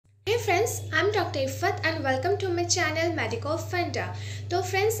friends, I'm Dr. Ifat and welcome to my channel Medico Funda. তো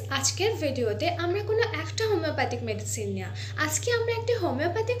friends আজকের ভিডিওতে আমরা কোনো একটা হোমিওপ্যাথিক মেডিসিন নিয়ে আজকে আমরা একটা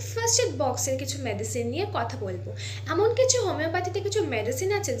হোমিওপ্যাথিক ফার্স্ট এড বক্সের কিছু মেডিসিন নিয়ে কথা বলবো। এমন কিছু হোমিওপ্যাথিতে কিছু মেডিসিন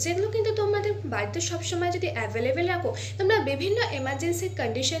আছে যেগুলো কিন্তু তোমাদের বাড়িতে সব সময় যদি অ্যাভেলেবেল রাখো তোমরা বিভিন্ন এমার্জেন্সি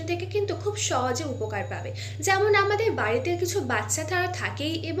কন্ডিশন থেকে কিন্তু খুব সহজে উপকার পাবে। যেমন আমাদের বাড়িতে কিছু বাচ্চা তারা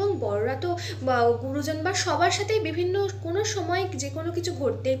থাকেই এবং বড়রা তো গুরুজন বা সবার সাথেই বিভিন্ন কোনো সময় যে কোনো কিছু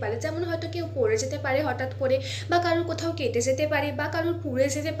ঘটতেই পারে, যেমন হয়তো কেউ পড়ে যেতে পারে হঠাৎ করে, বা কারোর কোথাও কেটে যেতে পারে, বা কারোর পুড়ে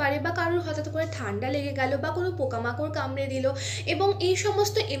যেতে পারে, বা কারোর হঠাৎ করে ঠান্ডা লেগে গেল, বা কোনো পোকামাকড় কামড়ে দিল। এবং এই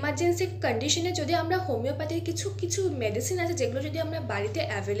সমস্ত এমার্জেন্সি কন্ডিশনে যদি আমরা হোমিওপ্যাথির কিছু মেডিসিন আছে যেগুলো যদি আমরা বাড়িতে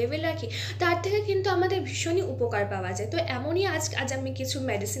অ্যাভেলেবেল রাখি তার থেকে কিন্তু আমাদের ভীষণই উপকার পাওয়া যায়। তো এমনই আজ আমি কিছু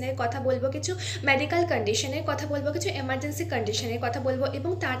মেডিসিনের কথা বলবো, কিছু মেডিকেল কন্ডিশনের কথা বলবো, কিছু এমার্জেন্সি কন্ডিশনের কথা বলবো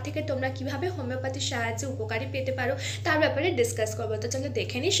এবং তার থেকে তোমরা কীভাবে হোমিওপ্যাথির সাহায্যে উপকারী পেতে পারো তার ব্যাপারে ডিসকাস করবো। তো চলো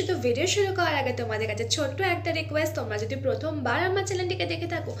দেখে নিই। শুধু ভিডিও শুরু করার আগে তোমাদের কাছে ছোট্ট একটা রিকোয়েস্ট, তোমরা যদি প্রথমবার আমার চ্যানেলটিকে দেখে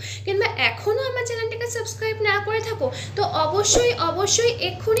থাকো কিংবা এখনও আমার চ্যানেলটিকে সাবস্ক্রাইব না করে থাকো তো অবশ্যই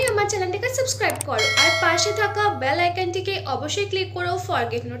এক্ষুনি আমার চ্যানেলটিকে সাবস্ক্রাইব করো আর পাশে থাকা বেল আইকনটিকে অবশ্যই ক্লিক করো for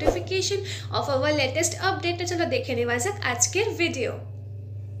gate notification of our latest update. চলো দেখে নেওয়া যাক আজকের ভিডিও।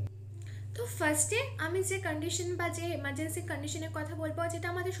 তো ফার্স্টে আমি যে কন্ডিশন বা যে এমার্জেন্সি কন্ডিশনের কথা বলবো যেটা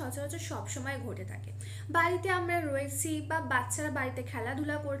আমাদের সচরাচর সবসময় ঘটে থাকে। বাড়িতে আমরা রয়েছি বা বাচ্চারা বাড়িতে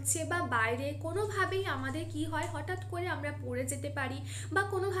খেলাধুলা করছে বা বাইরে কোনোভাবেই আমাদের কি হয়, হঠাৎ করে আমরা পড়ে যেতে পারি বা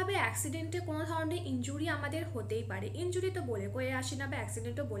কোনোভাবে অ্যাক্সিডেন্টে কোনো ধরনের ইনজুরি আমাদের হতেই পারে। ইনজুরি তো বলে কয়ে আসে না বা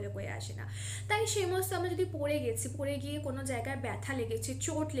অ্যাক্সিডেন্টও বলে কয়ে আসে না, তাই সেই সমস্ত আমরা যদি পড়ে গিয়ে কোনো জায়গায় ব্যথা লেগেছে,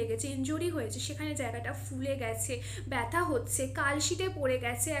 চোট লেগেছে, ইনজুরি হয়েছে, সেখানে জায়গাটা ফুলে গেছে, ব্যথা হচ্ছে, কালশিটে পড়ে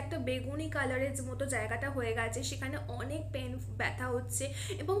গেছে, একটা বেগুনি কালারের মতো জায়গাটা হয়ে গেছে, সেখানে অনেক পেন ব্যথা হচ্ছে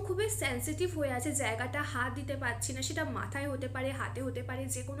এবং খুবই সেন্সিটিভ হয়ে আছে জায়গাটা, হাত দিতে পারছি না, সেটা মাথায় হতে পারে, হাতে হতে পারে,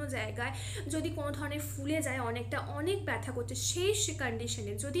 যে কোনো জায়গায় যদি কোনো ধরনের ফুলে যায় অনেক ব্যথা করছে, সেই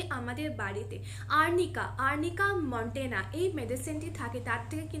কন্ডিশনে যদি আমাদের বাড়িতে আর্নিকা মন্টেনা এই মেডিসিনটি থাকে তার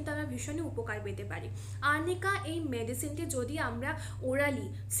থেকে কিন্তু আমরা ভীষণই উপকার পেতে পারি। আর্নিকা এই মেডিসিনটি যদি আমরা ওরালি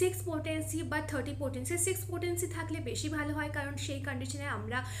 6 পোটেন্সি বা 30 পোটেন্সি, 6 পোটেন্সি থাকলে বেশি ভালো হয়, কারণ সেই কন্ডিশনে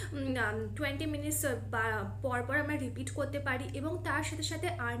আমরা 20 মিনিটস পর আমরা রিপিট করতে পারি। এবং তার সাথে সাথে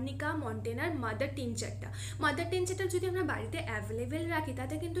আর্নিকা মন্টেনার মাদার টিনচারটা যদি আমরা বাড়িতে অ্যাভেলেবেল রাখি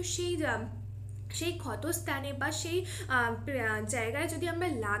তাতে কিন্তু সেই ক্ষতস্থানে বা সেই জায়গায় যদি আমরা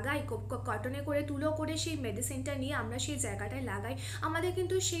লাগাই, কটনে করে তুলো করে সেই মেডিসিনটা নিয়ে আমরা সেই জায়গাটায় লাগাই, আমাদের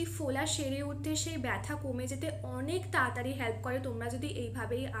কিন্তু সেই ফোলা সেরে উঠতে, সেই ব্যথা কমে যেতে অনেক তাড়াতাড়ি হেল্প করে। তোমরা যদি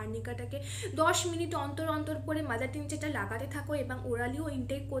এইভাবেই আর্নিকাটাকে 10 মিনিট অন্তর করে মাদার টিনচারটা লাগাতে থাকো এবং ওরালিও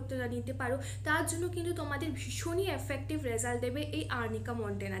ইনটেক করতে নিতে পারো, তার জন্য কিন্তু তোমাদের ভীষণই এফেক্টিভ রেজাল্ট দেবে এই আর্নিকা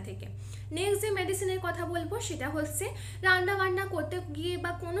মন্টেনা থেকে। নেক্সট যে মেডিসিনের কথা বলবো সেটা হচ্ছে রান্না করতে গিয়ে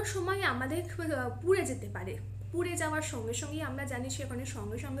বা কোনো সময় আমাদের পুড়ে যেতে পারে। পুড়ে যাওয়ার সঙ্গে সঙ্গেই আমরা জানি সেখানে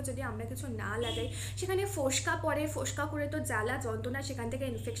সঙ্গে যদি আমরা কিছু না লাগাই সেখানে ফোসকা করে তো জ্বালা যন্ত্রণা, সেখান থেকে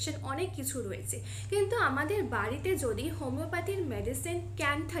ইনফেকশন অনেক কিছু রয়েছে। কিন্তু আমাদের বাড়িতে যদি হোমিওপ্যাথির মেডিসিন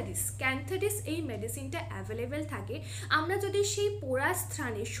ক্যান্থারিস এই মেডিসিনটা অ্যাভেলেবেল থাকে, আমরা যদি সেই পোড়া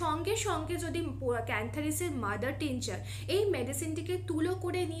স্থানে সঙ্গে যদি ক্যান্থারিসের মাদার টিনচার এই মেডিসিনটিকে তুলো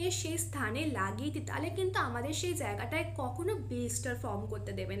করে নিয়ে সেই স্থানে লাগিয়ে দিই তাহলে কিন্তু আমাদের সেই জায়গাটায় কখনো ব্লিস্টার ফর্ম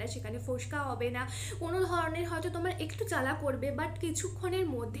করতে দেবে না, সেখানে ফোসকা হবে না, কোনো ধরনের হয়তো তোমার একটু জ্বালা করবে, বাট কিছুক্ষণের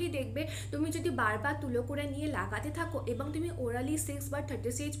মধ্যেই দেখবে তুমি যদি বারবার তুলো করে নিয়ে লাগাতে থাকো এবং তুমি ওরালি 6 বা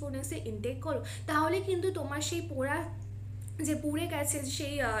 36 পোটেন্সি ইনটেক করো তাহলে কিন্তু তোমার সেই পোড়া যে পুড়ে গেছে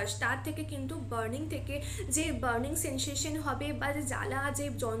সেই তার থেকে কিন্তু বার্নিং সেন্সেশন হবে বা যে জ্বালা যে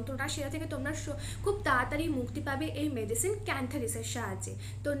যন্ত্রণা সেটা থেকে তোমরা খুব তাড়াতাড়ি মুক্তি পাবে এই মেডিসিন ক্যান্থারিসের সাহায্যে।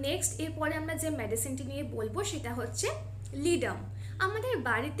 তো নেক্সট এরপরে আমরা যে মেডিসিনটি নিয়ে বলবো সেটা হচ্ছে লিডাম। আমাদের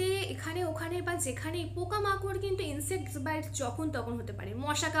বাড়িতে এখানে ওখানে বা যেখানেই পোকামাকড় কিন্তু ইনসেক্টস বাইট যখন তখন হতে পারে,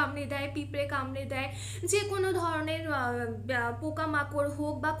 মশা কামড়ে দেয়, পিঁপড়ে কামড়ে দেয়, যে কোনো ধরনের পোকামাকড়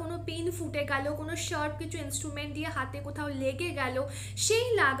হোক বা কোনো পিন ফুটে গেল, কোনো শার্প কিছু ইনস্ট্রুমেন্ট দিয়ে হাতে কোথাও লেগে গেল, সেই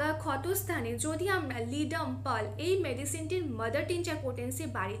লাগা ক্ষতস্থানে যদি আমরা লিডাম পাল এই মেডিসিনটির মাদার টিনচার পোটেন্সি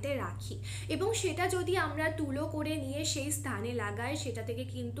বাড়িতে রাখি এবং সেটা যদি আমরা তুলো করে নিয়ে সেই স্থানে লাগাই সেটা থেকে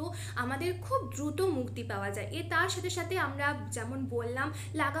কিন্তু আমাদের খুব দ্রুত মুক্তি পাওয়া যায়। তার সাথে সাথে আমরা যেমন বললাম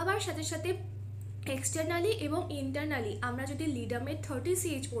লাগাবার সাথে সাথে এক্সটার্নালি এবং ইন্টারনালি আমরা যদি লিডামের 30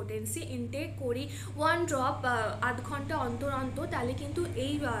 CH পোটেন্সি ইনটেক করি 1 ড্রপ আধ ঘন্টা অন্তর তাহলে কিন্তু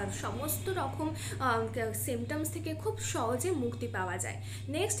এই সমস্ত রকম সিমটমস থেকে খুব সহজে মুক্তি পাওয়া যায়।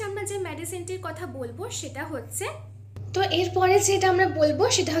 নেক্সট আমরা যে মেডিসিনটির কথা বলবো সেটা হচ্ছে তো এরপরে যেটা আমরা বলবো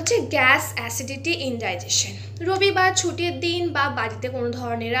সেটা হচ্ছে গ্যাস, অ্যাসিডিটি, ইনডাইজেশন। রবিবার ছুটির দিন বা বাড়িতে কোনো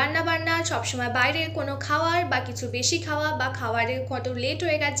ধরনের রান্নাবান্না, সবসময় বাইরের কোনো খাওয়ার বা কিছু বেশি খাওয়া বা খাওয়ারের কত লেট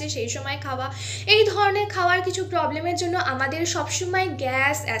হয়ে গেছে সেই সময় খাওয়া, এই ধরনের খাওয়ার কিছু প্রবলেমের জন্য আমাদের সবসময়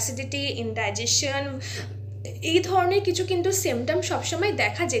গ্যাস, অ্যাসিডিটি, ইনডাইজেশন এই ধরনের কিছু কিন্তু সিমটম সবসময়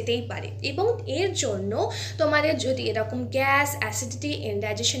দেখা যেতেই পারে। এবং এর জন্য তোমাদের যদি এরকম গ্যাস, অ্যাসিডিটি,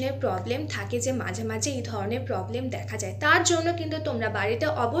 ইনডাইজেশনের প্রবলেম থাকে যে মাঝে মাঝে এই ধরনের প্রবলেম দেখা যায়, তার জন্য কিন্তু তোমরা বাড়িতে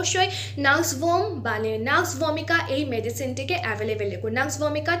অবশ্যই নাক্সভোম বা নাক্সভমিকা এই মেডিসিনটিকে অ্যাভেলেবেল রেখো।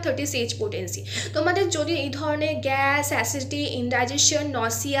 নাক্সভমিকা 30 পোটেন্সি। তোমাদের যদি এই ধরনের গ্যাস, অ্যাসিডিটি, ইনডাইজেশন,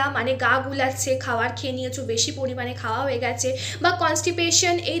 নসিয়া মানে গা গুলাচ্ছে, খাবার খেয়ে নিয়েছো, বেশি পরিমাণে খাওয়া হয়ে গেছে, বা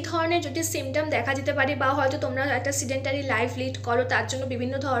কনস্টিপেশন এই ধরনের যদি সিমটম দেখা যেতে পারে, বা হয়তো তোমরা একটা সিডেন্টারি লাইফ লিড করো, তার জন্য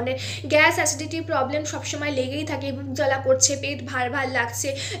বিভিন্ন ধরনের গ্যাস, অ্যাসিডিটি প্রবলেম সবসময় লেগেই থাকে, বুক জ্বালা করছে, পেট ভার ভার লাগছে,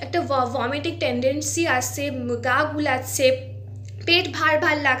 একটা ভমিটিং টেন্ডেন্সি আসছে, গা গুলাচ্ছে, পেট ভার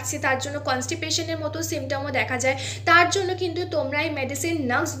ভার লাগছে, তার জন্য কনস্টিপেশনের মতো সিমটমও দেখা যায়, তার জন্য কিন্তু তোমরা এই মেডিসিন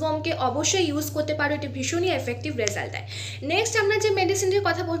নাক্সভমকে অবশ্যই ইউজ করতে পারো। এটি ভীষণই এফেক্টিভ রেজাল্ট দেয়। নেক্সট আমরা যে মেডিসিনটির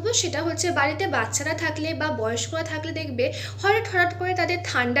কথা বলবো সেটা হচ্ছে বাড়িতে বাচ্চারা থাকলে বা বয়স্করা থাকলে দেখবে হঠাৎ করে তাদের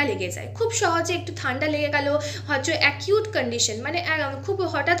ঠান্ডা লেগে যায়, খুব সহজে একটু ঠান্ডা লেগে গেল, হয়তো অ্যাকিউট কন্ডিশন মানে খুব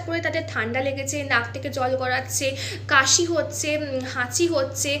হঠাৎ করে তাদের ঠান্ডা লেগেছে, নাক থেকে জল গড়াচ্ছে, কাশি হচ্ছে, হাঁচি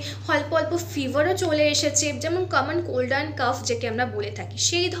হচ্ছে, অল্প অল্প ফিভারও চলে এসেছে, যেমন কমন কোল্ড অ্যান্ড কাফ যেকে আমরা বলে থাকি,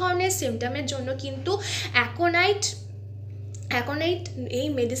 সেই ধরনের সিমটমের জন্য কিন্তু অ্যাকোনাইট এই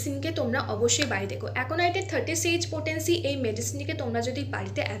মেডিসিনকে তোমরা অবশ্যই বাড়িতে দেখো। অ্যাকোনাইটের 30 পোটেন্সি এই মেডিসিনটিকে তোমরা যদি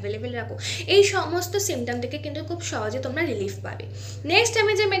বাড়িতে অ্যাভেলেবেল রাখো, এই সমস্ত সিমটম থেকে কিন্তু খুব সহজে তোমরা রিলিফ পাবে। নেক্সট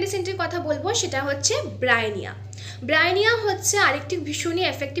আমি যে মেডিসিনটির কথা বলবো সেটা হচ্ছে ব্রাইনিয়া। ব্রাইনিয়া হচ্ছে আরেকটি ভীষণই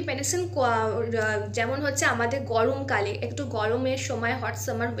এফেক্টিভ মেডিসিন। যেমন হচ্ছে আমাদের গরমকালে, একটু গরমের সময়, হট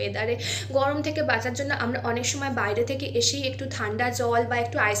সামার ওয়েদারে গরম থেকে বাঁচার জন্য আমরা অনেক সময় বাইরে থেকে এসেই একটু ঠান্ডা জল বা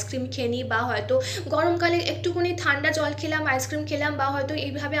একটু আইসক্রিম খেয়ে নিই, বা হয়তো গরমকালে একটুখানি ঠান্ডা জল খেলাম, আইসক্রিম খেলাম, বা হয়তো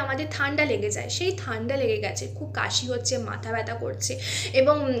এইভাবে আমাদের ঠান্ডা লেগে যায়। সেই ঠান্ডা লেগে গেছে, খুব কাশি হচ্ছে, মাথা ব্যথা করছে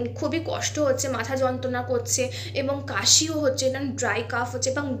এবং খুবই কষ্ট হচ্ছে, মাথা যন্ত্রণা করছে এবং কাশিও হচ্ছে, যেন ড্রাই কাফ হচ্ছে,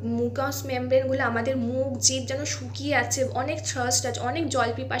 এবং মুকাস মেমব্রেনগুলো আমাদের মুখ জিভ যেন শুকিয়ে আছে, অনেক থার্স্ট আছে, অনেক জল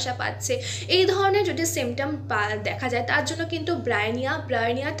পিপাসা পাচ্ছে, এই ধরনের যদি সিমটম দেখা যায়, তার জন্য কিন্তু ব্রাইনিয়া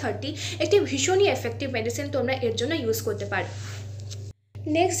 30 একটি ভীষণই এফেক্টিভ মেডিসিন, তোমরা এর জন্য ইউজ করতে পারো।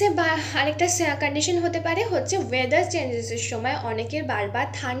 নেক্সট যে আরেকটা কন্ডিশন হতে পারে হচ্ছে ওয়েদার চেঞ্জেসের সময় অনেকের বারবার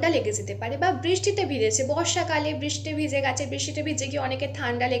ঠান্ডা লেগে যেতে পারে, বা বৃষ্টিতে ভিজেছে, বর্ষাকালে বৃষ্টিতে ভিজে গেছে, বৃষ্টিতে ভিজে গিয়ে অনেকের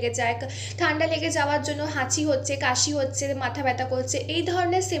ঠান্ডা লেগে যায়, ঠান্ডা লেগে যাওয়ার জন্য হাঁচি হচ্ছে, কাশি হচ্ছে, মাথা ব্যথা করছে, এই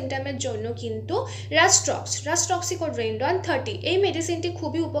ধরনের সিমটমের জন্য কিন্তু রাস্ট্রক্সিকোড্রেন্ডন 30 এই মেডিসিনটি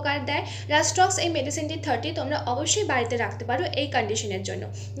খুবই উপকার দেয়। রাস্ট্রক্স এই মেডিসিনটি 30 তোমরা অবশ্যই বাড়িতে রাখতে পারো এই কন্ডিশনের জন্য।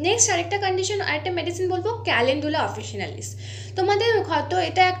 নেক্সট আরেকটা মেডিসিন বলবো ক্যালেন্ডুলা অফিসিনালিস। তোমাদের হয়তো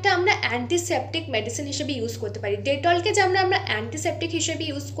এটা একটা আমরা অ্যান্টিসেপটিক মেডিসিন হিসেবে ইউজ করতে পারি। ডেটলকে যে আমরা অ্যান্টিসেপটিক হিসেবে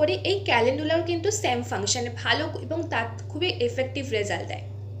ইউজ করি, এই ক্যালেন্ডুলাও কিন্তু সেম ফাংশন, ভালো এবং তার খুবই এফেক্টিভ রেজাল্ট দেয়।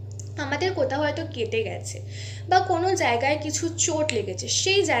 আমাদের কোথাও হয়তো কেটে গেছে বা কোনো জায়গায় কিছু চোট লেগেছে,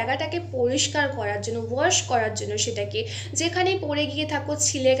 সেই জায়গাটাকে পরিষ্কার করার জন্য, ওয়াশ করার জন্য, সেটাকে যেখানেই পড়ে গিয়ে থাকো,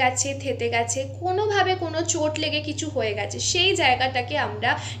 ছিলে গেছে, থেতে গেছে, কোনোভাবে কোনো চোট লেগে কিছু হয়ে গেছে, সেই জায়গাটাকে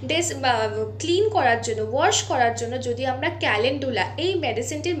আমরা ক্লিন করার জন্য, ওয়াশ করার জন্য যদি আমরা ক্যালেন্ডুলা এই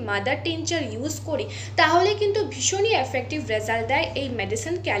মেডিসিনটির মাদার টিনচার ইউজ করি, তাহলে কিন্তু ভীষণই এফেক্টিভ রেজাল্ট দেয় এই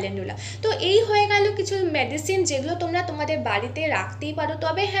মেডিসিন ক্যালেন্ডুলা। তো এই হয়ে গেল কিছু মেডিসিন যেগুলো তোমরা তোমাদের বাড়িতে রাখতেই পারো।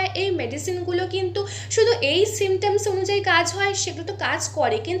 তবে হ্যাঁ, এই মেডিসিনগুলো কিন্তু শুধু এই সিমটমস অনুযায়ী কাজ হয় সেগুলো তো কাজ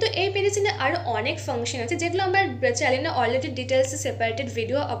করে, কিন্তু এই মেডিসিনে আরও অনেক ফাংশন আছে যেগুলো আমার চ্যানেলে অলরেডি ডিটেলসে সেপারেটেড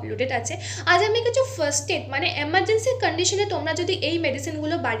ভিডিও আপলোডেড আছে। আজ আমি কিছু ফার্স্ট এড মানে এমার্জেন্সি কন্ডিশনে তোমরা যদি এই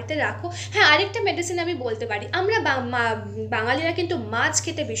মেডিসিনগুলো বাড়িতে রাখো। হ্যাঁ, আরেকটা মেডিসিন আমি বলতে পারি, আমরা বাঙালিরা কিন্তু মাছ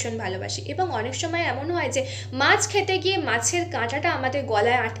খেতে ভীষণ ভালোবাসি, এবং অনেক সময় এমন হয় যে মাছ খেতে গিয়ে মাছের কাঁটাটা আমাদের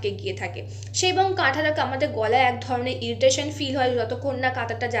গলায় আটকে গিয়ে থাকে, সেই এবং কাঁটাটা আমাদের গলায় এক ধরনের ইরিটেশন ফিল হয় যতক্ষণ না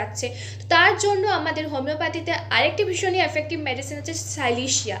কাঁটাটা যাচ্ছে। তার জন্য আমাদের হোমিওপ্যাথিতে আরেকটি ভীষণই এফেক্টিভ মেডিসিন আছে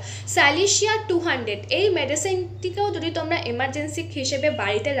স্যালিশিয়া 200। এই মেডিসিনটিকেও যদি তোমরা এমার্জেন্সি হিসেবে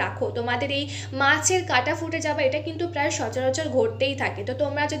বাড়িতে রাখো, তোমাদের এই মাছের কাঁটা ফুটে যাবে এটা কিন্তু প্রায় সচরাচর ঘটতেই থাকে। তো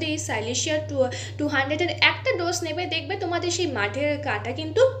তোমরা যদি এই স্যালিশিয়া 200-এর একটা ডোজ নেবে, দেখবে তোমাদের সেই মাঠের কাঁটা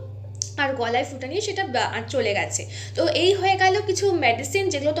কিন্তু আর গলায় ফুটানি সেটা চলে গেছে। তো এই হয়ে গেল কিছু মেডিসিন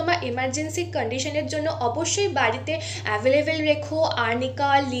যেগুলো তোমার এমার্জেন্সি কন্ডিশনের জন্য অবশ্যই বাড়িতে অ্যাভেলেবেল রেখো।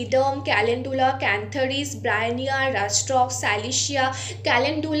 Arnica, লিডম, calendula, cantharis, Bryonia, রাস্ট্রক, স্যালিশিয়া,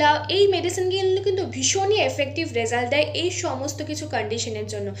 calendula, এই মেডিসিনগুলো কিন্তু ভীষণই এফেক্টিভ রেজাল্ট দেয় এই সমস্ত কিছু কন্ডিশনের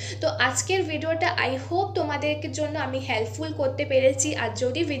জন্য। তো আজকের ভিডিওটা আই হোপ তোমাদের জন্য আমি হেল্পফুল করতে পেরেছি। আর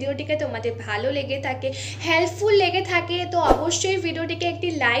যদি ভিডিওটিকে তোমাদের ভালো লেগে থাকে, হেল্পফুল লেগে থাকে, তো অবশ্যই ভিডিওটিকে একটি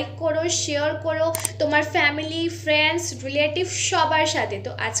লাইক করো, শেয়ার করো তোমার ফ্যামিলি, ফ্রেন্ডস, রিলেটিভ সবার সাথে।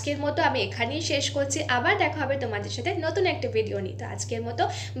 তো আজকের মতো আমি এখানেই শেষ করছি, আবার দেখা হবে তোমাদের সাথে নতুন একটা ভিডিও নিয়ে। তো আজকের মতো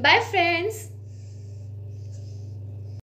বাই ফ্রেন্ডস।